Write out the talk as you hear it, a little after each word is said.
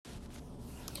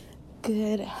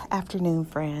Good afternoon,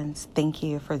 friends. Thank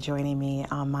you for joining me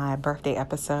on my birthday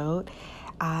episode.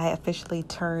 I officially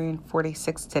turned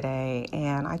 46 today,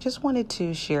 and I just wanted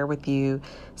to share with you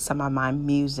some of my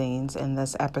musings in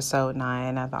this episode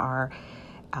 9 of our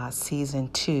season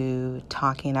 2,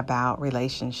 talking about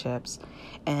relationships.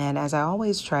 And as I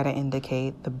always try to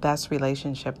indicate, the best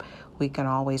relationship we can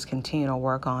always continue to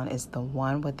work on is the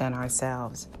one within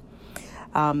ourselves.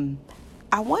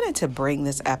 I wanted to bring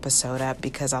this episode up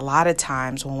because a lot of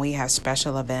times when we have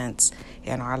special events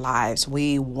in our lives,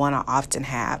 we want to often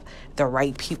have the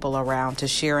right people around to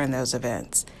share in those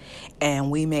events.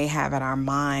 And we may have in our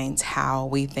minds how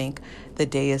we think the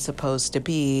day is supposed to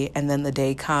be, and then the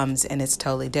day comes and it's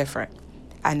totally different.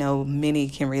 I know many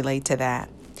can relate to that.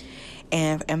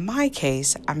 And in my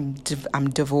case, I'm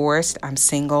divorced, I'm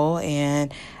single,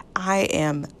 and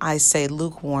I say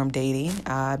lukewarm dating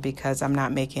because I'm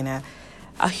not making a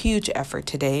huge effort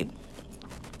to date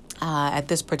at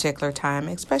this particular time.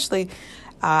 Especially,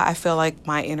 I feel like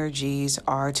my energies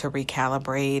are to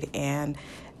recalibrate and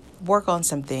work on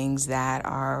some things that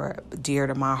are dear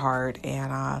to my heart.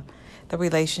 And the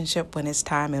relationship, when it's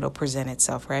time, it'll present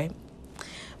itself, right?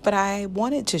 But I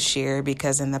wanted to share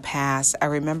because in the past, I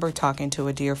remember talking to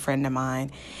a dear friend of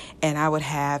mine, and I would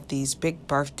have these big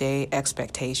birthday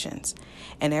expectations.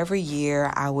 And every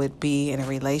year I would be in a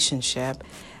relationship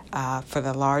for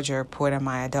the larger part of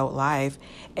my adult life,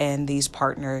 and these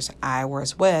partners I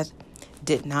was with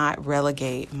did not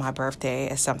relegate my birthday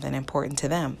as something important to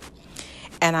them.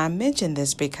 And I mention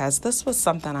this because this was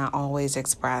something I always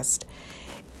expressed.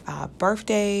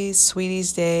 Birthdays,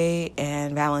 Sweeties Day,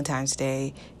 and Valentine's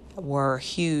Day were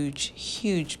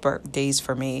huge birthdays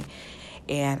for me,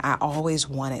 and I always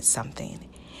wanted something.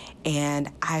 And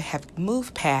I have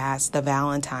moved past the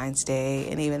Valentine's Day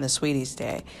and even the Sweeties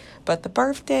Day, but the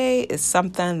birthday is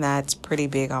something that's pretty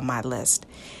big on my list.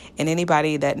 And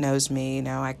anybody that knows me,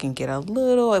 I can get a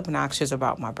little obnoxious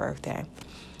about my birthday.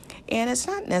 And it's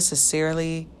not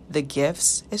necessarily the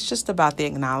gifts. It's just about the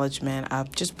acknowledgement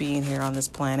of just being here on this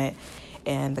planet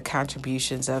and the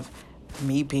contributions of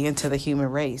me being to the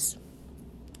human race.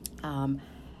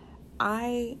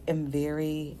 I am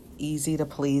very easy to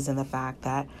please in the fact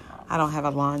that I don't have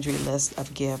a laundry list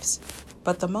of gifts,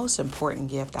 but the most important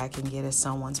gift I can get is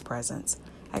someone's presence.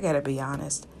 I gotta be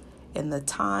honest. In the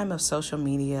time of social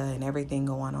media and everything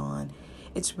going on,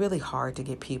 it's really hard to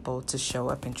get people to show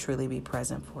up and truly be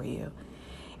present for you.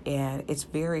 And it's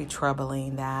very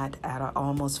troubling that at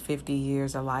almost 50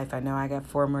 years of life, I know I got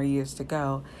 4 more years to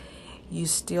go, you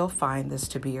still find this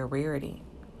to be a rarity.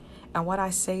 And what I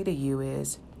say to you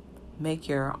is, make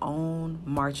your own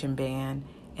marching band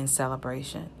and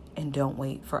celebration, and don't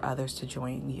wait for others to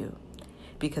join you.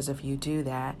 Because if you do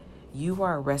that, you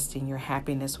are resting your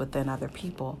happiness within other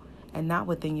people and not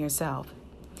within yourself.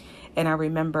 And I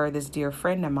remember this dear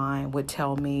friend of mine would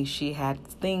tell me she had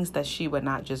things that she would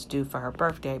not just do for her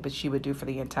birthday, but she would do for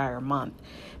the entire month.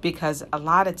 Because a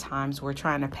lot of times we're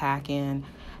trying to pack in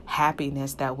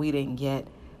happiness that we didn't get,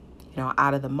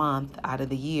 out of the month, out of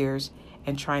the years,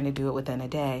 and trying to do it within a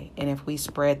day. And if we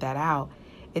spread that out,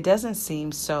 it doesn't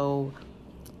seem so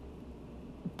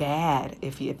bad,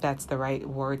 if that's the right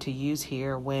word to use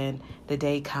here, when the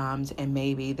day comes and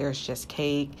maybe there's just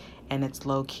cake and it's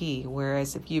low key.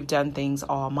 Whereas if you've done things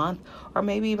all month or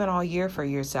maybe even all year for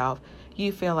yourself,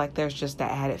 you feel like there's just the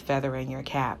added feather in your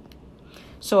cap.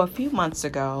 So a few months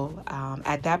ago,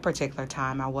 at that particular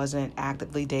time, I wasn't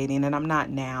actively dating, and I'm not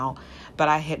now, but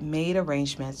I had made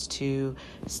arrangements to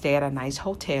stay at a nice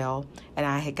hotel, and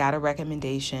I had got a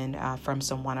recommendation from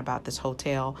someone about this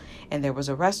hotel, and there was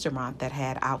a restaurant that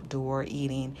had outdoor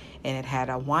eating, and it had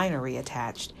a winery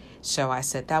attached. So I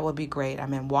said, that would be great.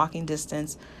 I'm in walking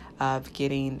distance of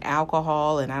getting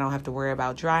alcohol, and I don't have to worry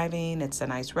about driving. It's a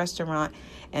nice restaurant,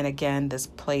 and again, this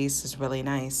place is really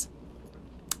nice.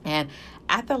 And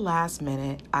at the last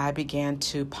minute, I began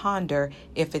to ponder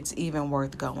if it's even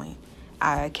worth going.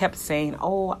 I kept saying,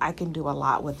 I can do a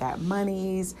lot with that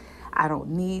monies. I don't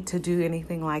need to do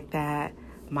anything like that.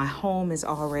 My home is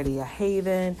already a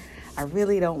haven. I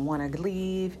really don't want to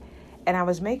leave. And I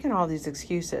was making all these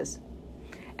excuses.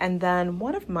 And then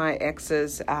one of my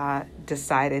exes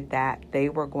decided that they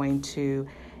were going to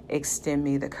extend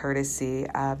me the courtesy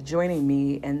of joining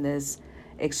me in this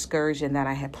excursion that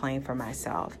I had planned for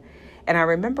myself. And I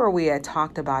remember we had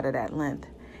talked about it at length.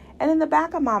 And in the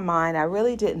back of my mind, I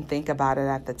really didn't think about it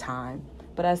at the time.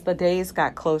 But as the days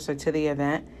got closer to the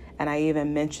event, and I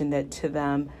even mentioned it to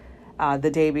them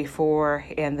the day before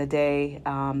and the day,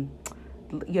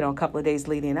 a couple of days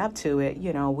leading up to it,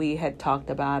 we had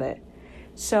talked about it.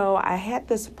 So I had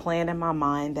this plan in my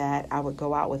mind that I would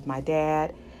go out with my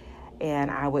dad and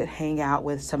I would hang out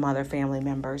with some other family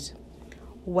members.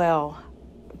 Well,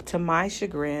 to my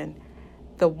chagrin,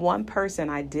 the one person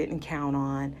I didn't count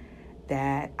on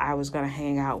that I was going to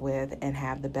hang out with and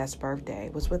have the best birthday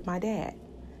was with my dad.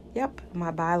 Yep,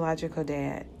 my biological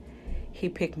dad. He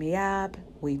picked me up,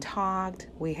 we talked,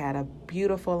 we had a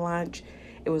beautiful lunch.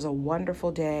 It was a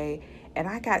wonderful day, and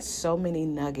I got so many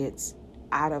nuggets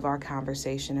out of our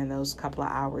conversation in those couple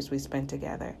of hours we spent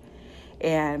together.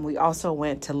 And we also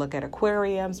went to look at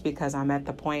aquariums because I'm at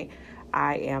the point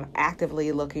I am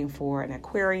actively looking for an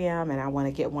aquarium and I want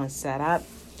to get one set up.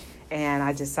 And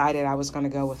I decided I was going to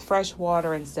go with fresh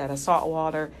water instead of salt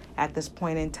water at this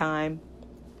point in time.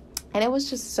 And it was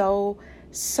just so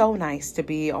nice to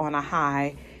be on a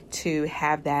high, to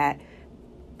have that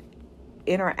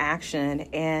interaction.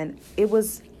 And it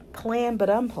was planned but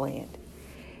unplanned.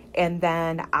 And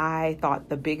then I thought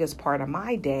the biggest part of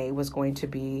my day was going to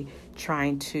be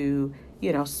trying to,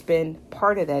 spend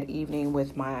part of that evening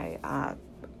with my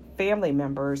family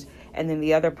members, and then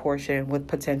the other portion with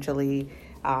potentially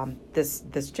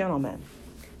this gentleman.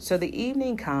 So the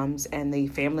evening comes and the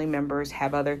family members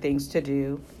have other things to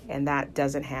do, and that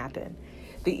doesn't happen.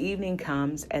 The evening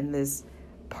comes and this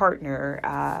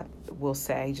partner, we'll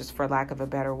say, just for lack of a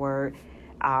better word,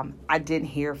 I didn't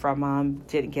hear from him,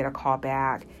 didn't get a call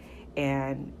back,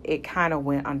 and it kind of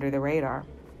went under the radar.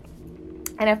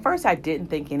 And at first I didn't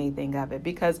think anything of it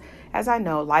because, as I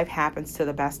know, life happens to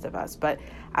the best of us. But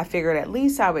I figured at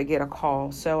least I would get a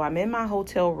call. So I'm in my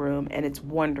hotel room and it's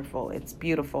wonderful. It's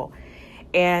beautiful.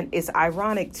 And it's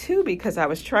ironic, too, because I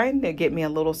was trying to get me a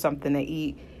little something to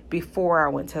eat before I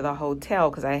went to the hotel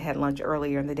because I had lunch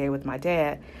earlier in the day with my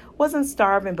dad. Wasn't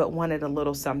starving, but wanted a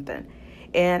little something.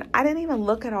 And I didn't even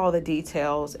look at all the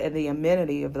details and the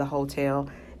amenity of the hotel.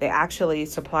 They actually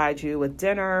supplied you with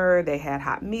dinner, they had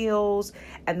hot meals,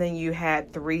 and then you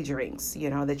had 3 drinks,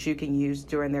 that you can use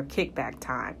during their kickback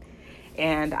time.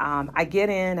 And I get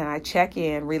in and I check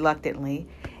in reluctantly,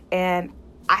 and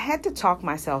I had to talk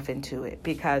myself into it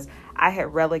because I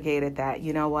had relegated that,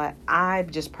 I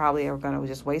just probably are going to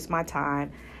just waste my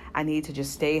time. I need to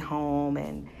just stay home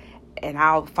and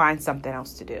I'll find something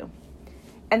else to do.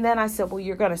 And then I said, well,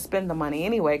 you're going to spend the money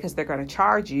anyway because they're going to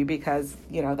charge you because,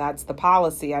 that's the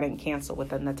policy. I didn't cancel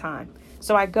within the time.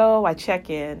 So I go, I check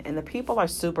in, and the people are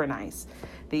super nice.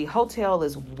 The hotel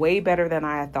is way better than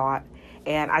I had thought.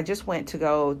 And I just went to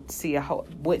go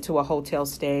went to a hotel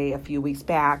stay a few weeks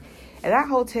back. And that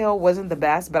hotel wasn't the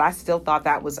best, but I still thought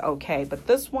that was okay. But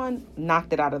this one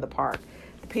knocked it out of the park.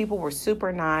 The people were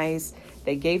super nice.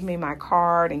 They gave me my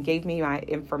card and gave me my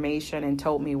information and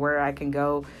told me where I can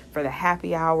go for the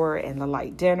happy hour and the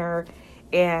light dinner.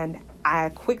 And I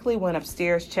quickly went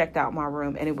upstairs, checked out my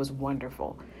room, and it was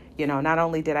wonderful. Not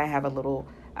only did I have a little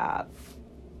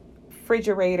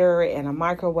refrigerator and a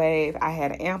microwave, I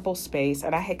had ample space,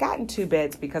 and I had gotten 2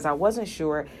 beds because I wasn't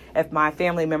sure if my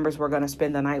family members were going to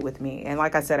spend the night with me. And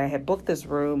like I said, I had booked this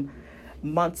room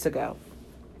months ago.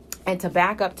 And to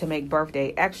back up to make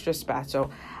birthday extra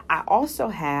special, I also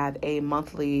have a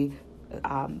monthly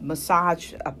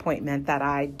massage appointment that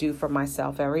I do for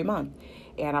myself every month.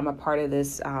 And I'm a part of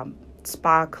this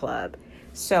spa club.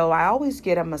 So I always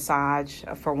get a massage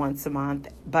for once a month,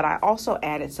 but I also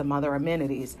added some other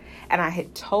amenities, and I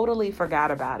had totally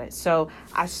forgot about it. So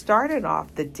I started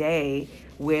off the day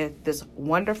with this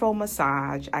wonderful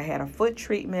massage. I had a foot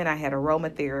treatment, I had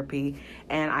aromatherapy,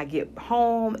 and I get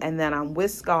home and then I'm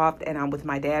whisked off and I'm with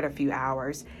my dad a few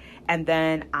hours. And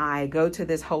then I go to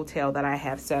this hotel that I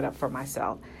have set up for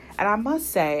myself. And I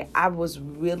must say, I was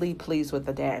really pleased with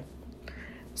the day.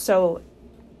 So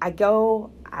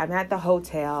I'm at the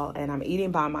hotel and I'm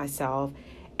eating by myself,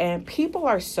 and people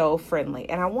are so friendly.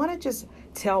 And I want to just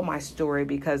tell my story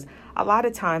because a lot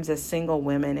of times as single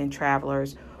women and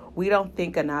travelers, we don't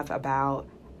think enough about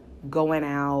going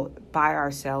out by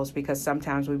ourselves because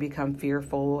sometimes we become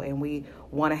fearful and we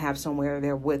want to have somewhere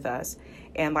there with us.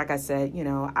 And like I said,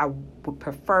 I would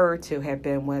prefer to have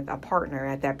been with a partner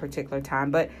at that particular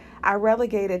time, but I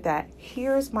relegated that.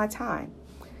 Here's my time.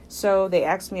 So they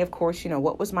asked me, of course,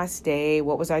 what was my stay?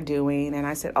 What was I doing? And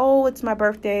I said, oh, it's my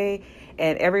birthday.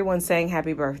 And everyone's saying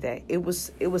happy birthday. It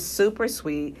was super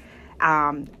sweet.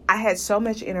 I had so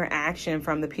much interaction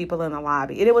from the people in the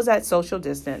lobby. And it was at social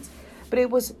distance. But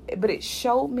it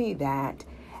showed me that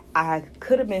I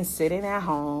could have been sitting at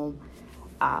home,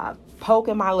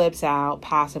 poking my lips out,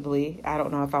 possibly. I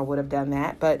don't know if I would have done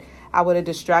that, but I would have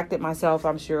distracted myself,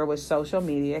 I'm sure, with social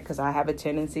media because I have a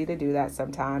tendency to do that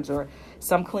sometimes, or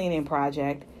some cleaning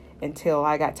project until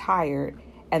I got tired.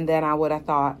 And then I would have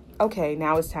thought, okay,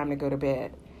 now it's time to go to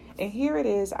bed. And here it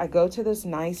is. I go to this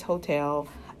nice hotel.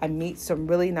 I meet some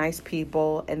really nice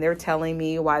people, and they're telling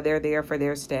me why they're there for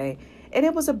their stay. And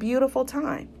it was a beautiful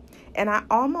time. And I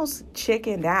almost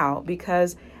chickened out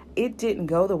because it didn't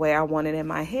go the way I wanted in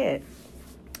my head.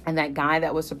 And that guy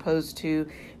that was supposed to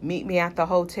meet me at the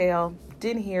hotel,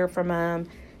 didn't hear from him,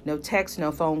 no text,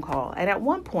 no phone call. And at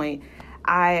one point,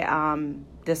 I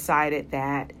decided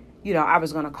that, I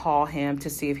was going to call him to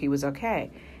see if he was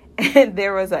okay. And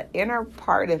there was an inner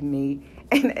part of me,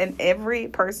 and every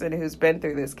person who's been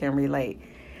through this can relate.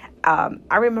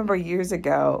 I remember years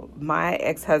ago, my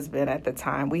ex-husband at the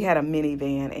time, we had a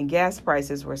minivan and gas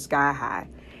prices were sky high.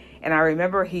 And I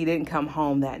remember he didn't come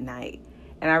home that night.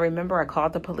 And I remember I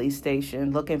called the police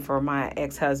station looking for my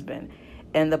ex-husband.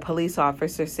 And the police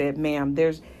officer said, "Ma'am,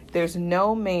 there's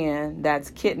no man that's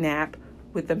kidnapped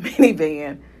with a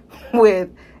minivan with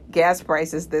gas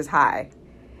prices this high."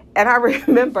 And I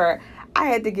remember I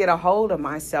had to get a hold of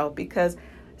myself because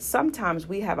sometimes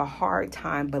we have a hard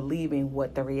time believing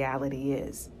what the reality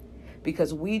is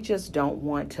because we just don't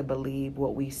want to believe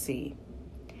what we see.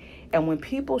 And when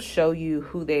people show you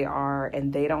who they are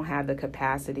and they don't have the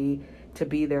capacity to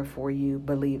be there for you,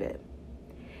 believe it.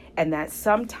 And that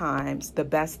sometimes the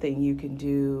best thing you can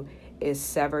do is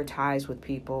sever ties with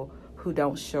people who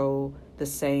don't show the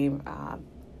same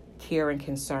care and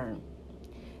concern.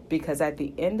 Because at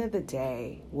the end of the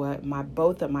day, what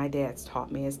both of my dads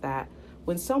taught me is that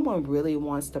when someone really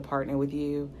wants to partner with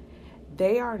you,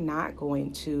 they are not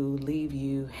going to leave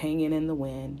you hanging in the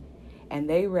wind, and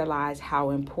they realize how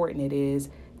important it is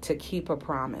to keep a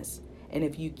promise. And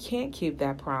if you can't keep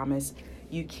that promise,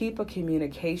 you keep a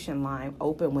communication line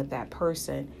open with that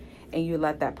person, and you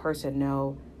let that person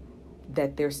know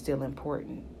that they're still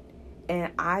important.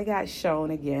 And I got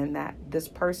shown again that this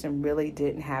person really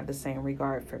didn't have the same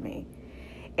regard for me.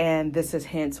 And this is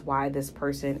hence why this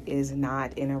person is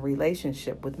not in a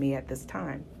relationship with me at this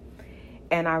time.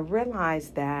 And I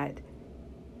realized that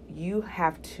you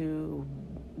have to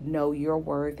know your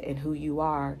worth and who you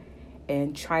are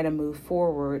and try to move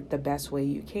forward the best way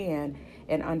you can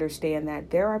and understand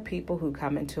that there are people who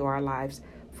come into our lives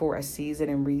for a season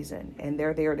and reason, and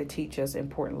they're there to teach us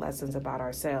important lessons about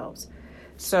ourselves.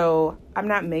 So I'm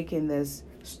not making this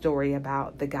story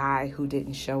about the guy who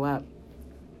didn't show up.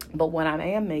 But what I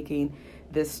am making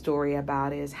this story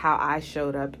about is how I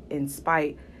showed up in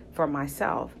spite for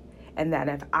myself. And that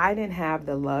if I didn't have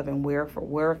the love and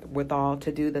wherewithal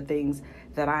to do the things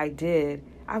that I did,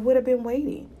 I would have been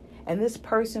waiting. And this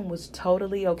person was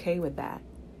totally okay with that.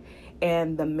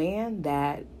 And the man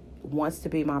that wants to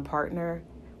be my partner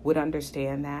would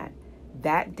understand that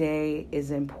that day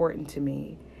is important to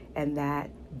me, and that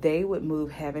they would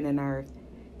move heaven and earth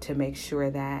to make sure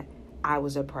that I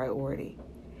was a priority.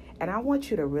 And I want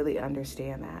you to really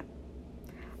understand that.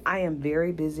 I am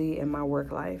very busy in my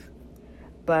work life,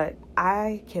 but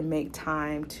I can make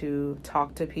time to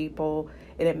talk to people,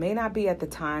 and it may not be at the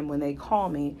time when they call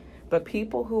me, but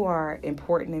people who are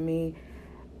important to me,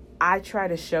 I try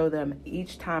to show them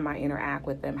each time I interact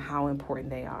with them how important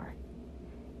they are.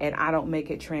 And I don't make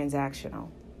it transactional.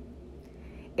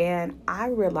 And I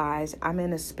realize I'm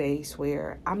in a space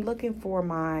where I'm looking for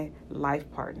my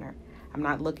life partner. I'm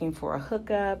not looking for a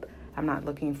hookup. I'm not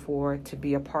looking for to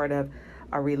be a part of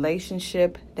a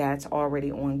relationship that's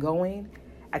already ongoing.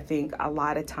 I think a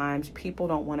lot of times people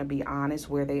don't want to be honest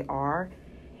where they are.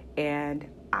 And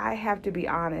I have to be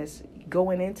honest,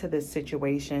 going into this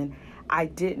situation, I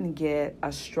didn't get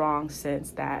a strong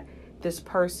sense that this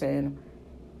person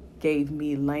gave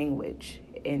me language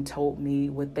and told me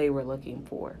what they were looking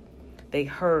for. They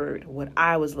heard what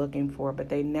I was looking for, but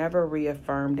they never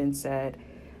reaffirmed and said,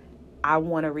 I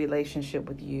want a relationship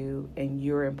with you and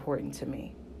you're important to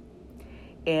me.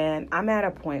 And I'm at a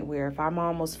point where if I'm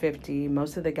almost 50,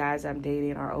 most of the guys I'm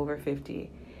dating are over 50.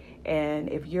 And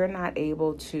if you're not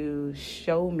able to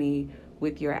show me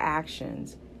with your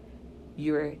actions,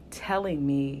 you're telling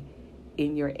me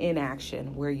in your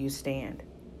inaction where you stand.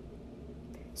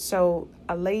 So,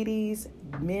 ladies,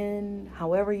 men,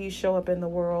 however you show up in the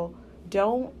world,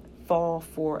 don't fall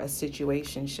for a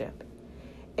situationship,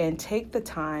 and take the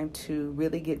time to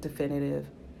really get definitive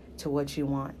to what you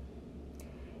want.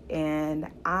 And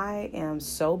I am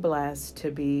so blessed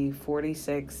to be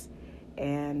 46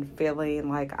 and feeling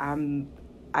like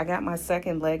I got my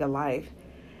second leg of life.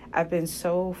 I've been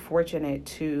so fortunate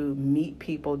to meet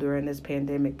people during this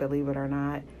pandemic, believe it or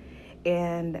not.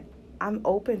 And I'm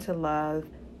open to love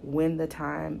when the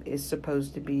time is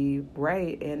supposed to be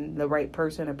right and the right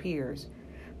person appears.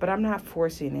 But I'm not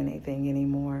forcing anything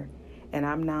anymore. And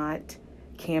I'm not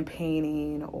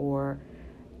campaigning or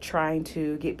trying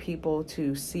to get people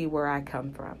to see where I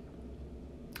come from.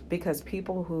 because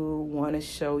people who want to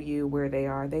show you where they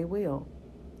are, they will.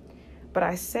 But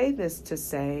I say this to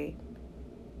say,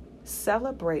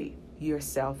 celebrate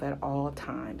yourself at all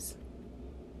times.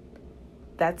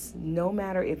 That's no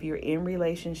matter if you're in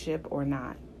relationship or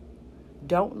not.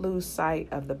 Don't lose sight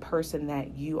of the person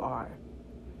that you are.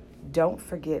 Don't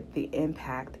forget the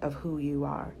impact of who you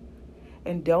are.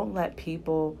 And don't let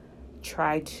people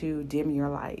try to dim your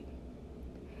light.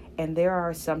 And there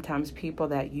are sometimes people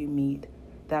that you meet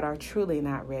that are truly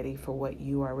not ready for what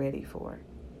you are ready for.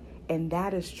 And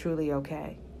that is truly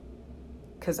okay.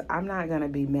 Because I'm not going to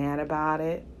be mad about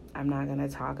it. I'm not going to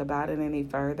talk about it any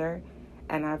further.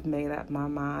 And I've made up my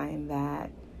mind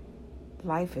that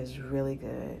life is really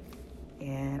good.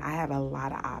 And I have a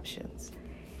lot of options.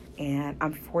 And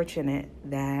I'm fortunate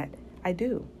that I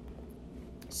do.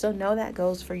 So know that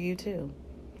goes for you too.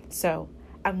 So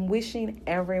I'm wishing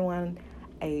everyone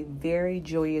a very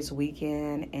joyous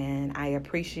weekend, and I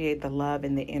appreciate the love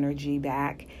and the energy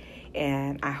back.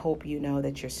 And I hope you know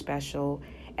that you're special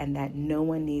and that no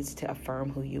one needs to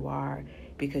affirm who you are,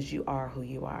 because you are who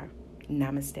you are.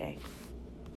 Namaste.